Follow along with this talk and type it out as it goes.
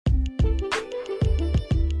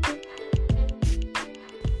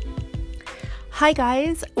Hi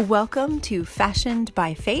guys, welcome to Fashioned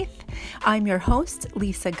by Faith. I'm your host,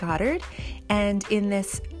 Lisa Goddard, and in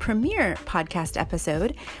this premiere podcast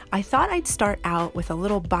episode, I thought I'd start out with a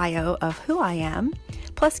little bio of who I am,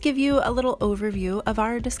 plus give you a little overview of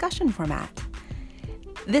our discussion format.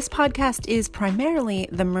 This podcast is primarily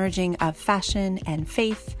the merging of fashion and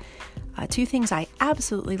faith, two things I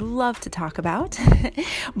absolutely love to talk about,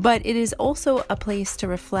 but it is also a place to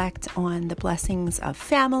reflect on the blessings of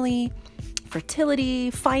family,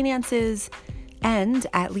 fertility, finances, and,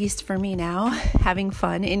 at least for me now, having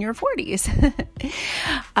fun in your 40s.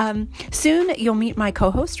 Soon you'll meet my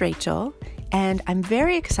co-host Rachel, and I'm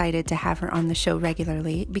very excited to have her on the show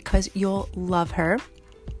regularly because you'll love her.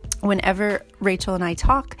 Whenever Rachel and I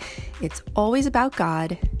talk, it's always about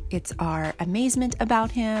God. It's our amazement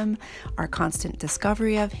about Him, our constant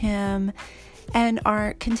discovery of Him, and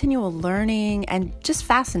our continual learning and just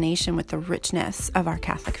fascination with the richness of our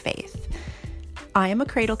Catholic faith. I am a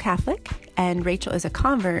cradle Catholic and Rachel is a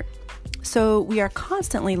convert, so we are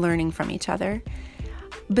constantly learning from each other.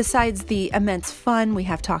 Besides the immense fun we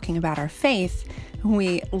have talking about our faith,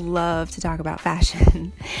 we love to talk about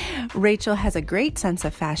fashion. Rachel has a great sense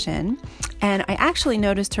of fashion, and I actually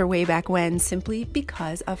noticed her way back when simply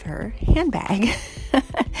because of her handbag.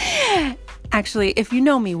 Actually, if you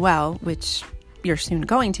know me well, which you're soon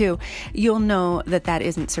going to, you'll know that that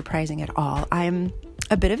isn't surprising at all. I'm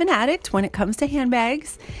a bit of an addict when it comes to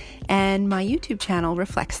handbags, and my YouTube channel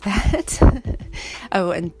reflects that.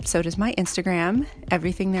 Oh, and so does my Instagram.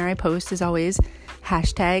 Everything there I post is always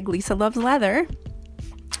hashtag Lisa Loves Leather.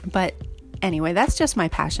 But anyway, that's just my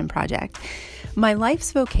passion project. My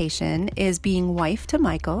life's vocation is being wife to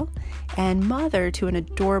Michael and mother to an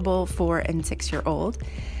adorable 4- and 6-year-old.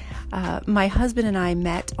 My husband and I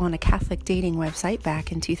met on a Catholic dating website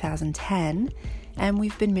back in 2010, and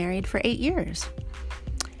we've been married for 8 years.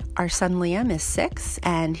 Our son Liam is 6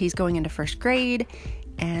 and he's going into first grade,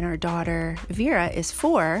 and our daughter Vera is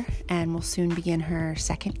 4 and will soon begin her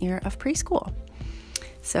second year of preschool.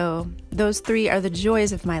 So those 3 are the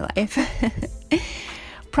joys of my life.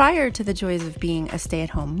 Prior to the joys of being a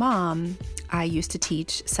stay-at-home mom, I used to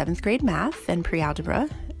teach 7th grade math and pre-algebra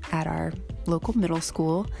at our local middle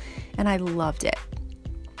school, and I loved it.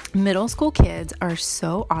 Middle school kids are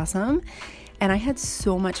so awesome, and I had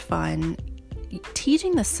so much fun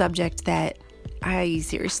teaching the subject that I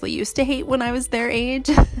seriously used to hate when I was their age.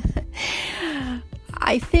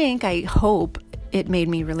 I hope it made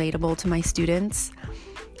me relatable to my students.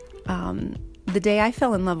 The day I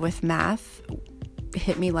fell in love with math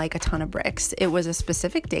hit me like a ton of bricks. It was a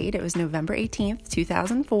specific date. It was November 18th,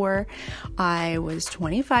 2004. I was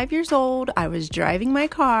 25 years old. I was driving my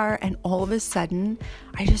car, and all of a sudden,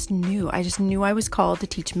 I just knew I was called to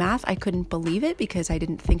teach math. I couldn't believe it because I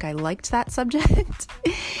didn't think I liked that subject.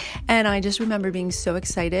 And I just remember being so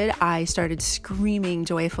excited. I started screaming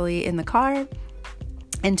joyfully in the car.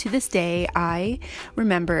 And to this day, I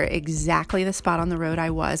remember exactly the spot on the road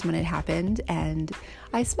I was when it happened, and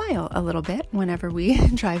I smile a little bit whenever we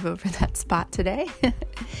drive over that spot today.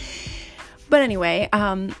 But anyway,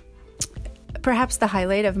 perhaps the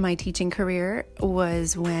highlight of my teaching career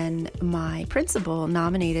was when my principal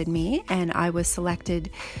nominated me, and I was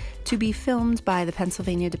selected to be filmed by the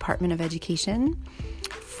Pennsylvania Department of Education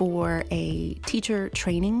for a teacher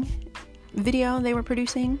training video they were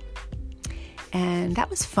producing. And that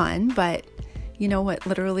was fun, but you know what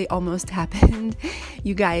literally almost happened?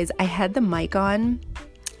 You guys, I had the mic on,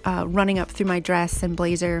 running up through my dress and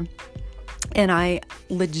blazer, and I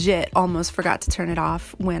legit almost forgot to turn it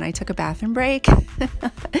off when I took a bathroom break.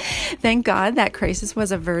 Thank God that crisis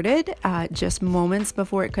was averted just moments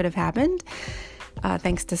before it could have happened,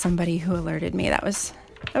 thanks to somebody who alerted me. That was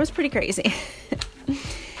pretty crazy.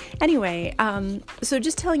 Anyway, so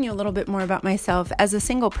just telling you a little bit more about myself. As a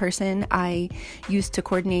single person, I used to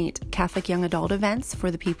coordinate Catholic young adult events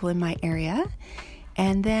for the people in my area.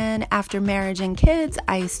 And then after marriage and kids,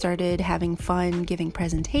 I started having fun giving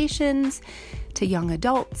presentations to young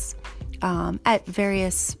adults at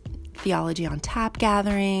various Theology on Tap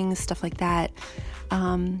gatherings, stuff like that,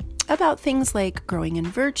 about things like growing in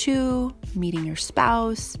virtue, meeting your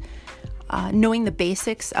spouse, knowing the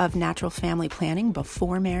basics of natural family planning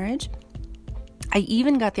before marriage. I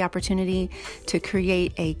even got the opportunity to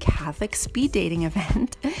create a Catholic speed dating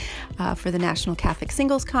event for the National Catholic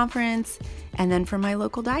Singles Conference, and then for my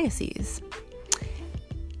local diocese.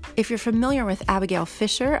 If you're familiar with Abigail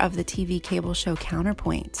Fisher of the TV cable show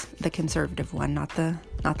Counterpoint, the conservative one, not the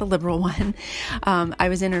liberal one, I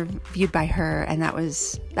was interviewed by her, and that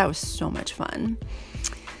was so much fun.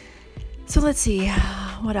 So let's see,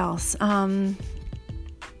 what else?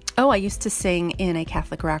 I used to sing in a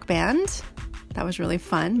Catholic rock band. That was really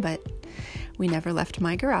fun, but we never left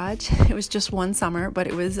my garage. It was just one summer, but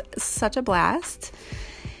it was such a blast.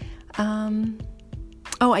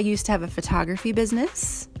 I used to have a photography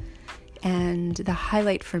business, and the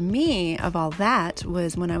highlight for me of all that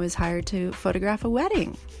was when I was hired to photograph a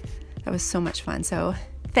wedding. That was so much fun. So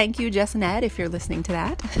thank you, Jess and Ed, if you're listening to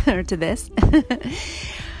that or to this.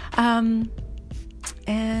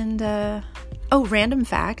 Random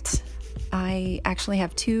fact. I actually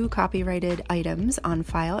have 2 copyrighted items on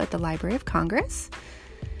file at the Library of Congress.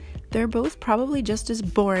 They're both probably just as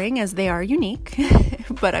boring as they are unique,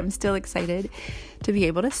 but I'm still excited to be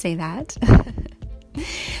able to say that.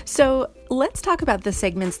 So let's talk about the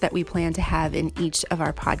segments that we plan to have in each of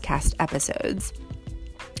our podcast episodes.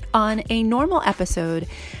 On a normal episode,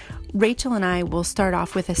 Rachel and I will start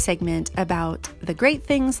off with a segment about the great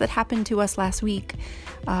things that happened to us last week,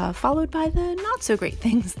 followed by the not so great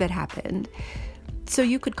things that happened. So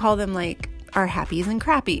you could call them like our happies and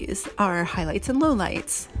crappies, our highlights and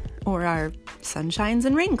lowlights, or our sunshines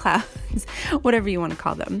and rain clouds, whatever you want to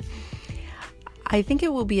call them. I think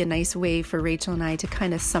it will be a nice way for Rachel and I to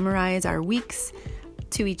kind of summarize our weeks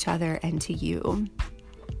to each other and to you.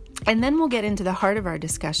 And then we'll get into the heart of our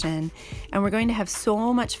discussion, and we're going to have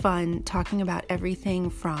so much fun talking about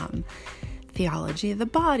everything from theology of the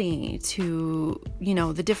body to,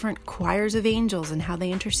 the different choirs of angels and how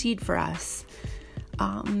they intercede for us.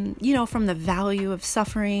 From the value of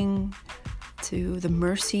suffering to the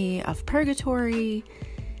mercy of purgatory.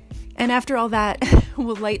 And after all that,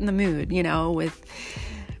 we'll lighten the mood, with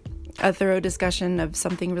a thorough discussion of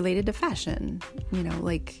something related to fashion,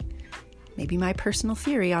 like maybe my personal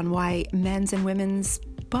theory on why men's and women's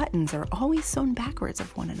buttons are always sewn backwards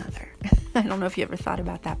of one another. I don't know if you ever thought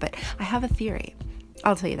about that, but I have a theory.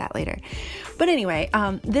 I'll tell you that later. But anyway,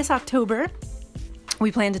 this October,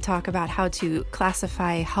 we plan to talk about how to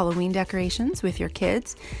classify Halloween decorations with your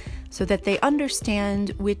kids so that they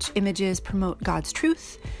understand which images promote God's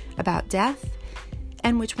truth about death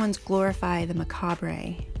and which ones glorify the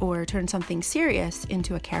macabre or turn something serious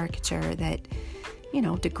into a caricature that,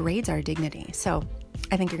 degrades our dignity. So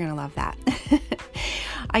I think you're going to love that.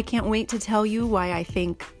 I can't wait to tell you why I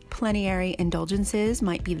think plenary indulgences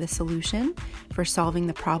might be the solution for solving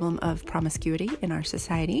the problem of promiscuity in our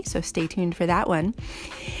society. So stay tuned for that one.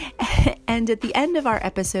 And at the end of our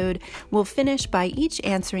episode, we'll finish by each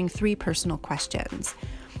answering 3 personal questions.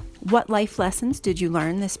 What life lessons did you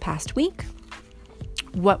learn this past week?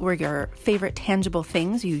 What were your favorite tangible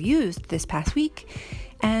things you used this past week?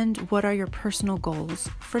 And what are your personal goals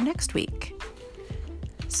for next week?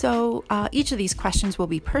 So each of these questions will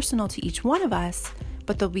be personal to each one of us,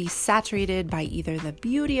 but they'll be saturated by either the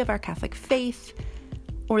beauty of our Catholic faith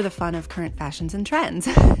or the fun of current fashions and trends.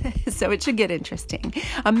 So it should get interesting.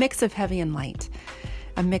 A mix of heavy and light,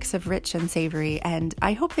 a mix of rich and savory, and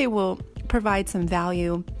I hope they will provide some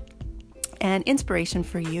value and inspiration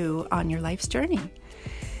for you on your life's journey.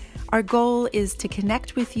 Our goal is to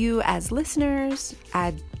connect with you as listeners,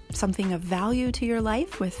 add something of value to your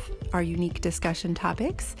life with our unique discussion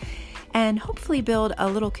topics, and hopefully build a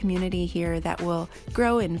little community here that will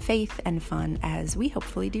grow in faith and fun as we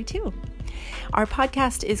hopefully do too. Our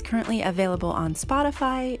podcast is currently available on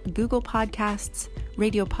Spotify, Google Podcasts,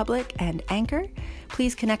 Radio Public, and Anchor.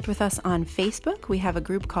 Please connect with us on Facebook. We have a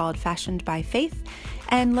group called Fashioned by Faith,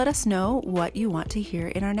 and let us know what you want to hear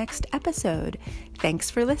in our next episode. Thanks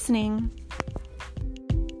for listening.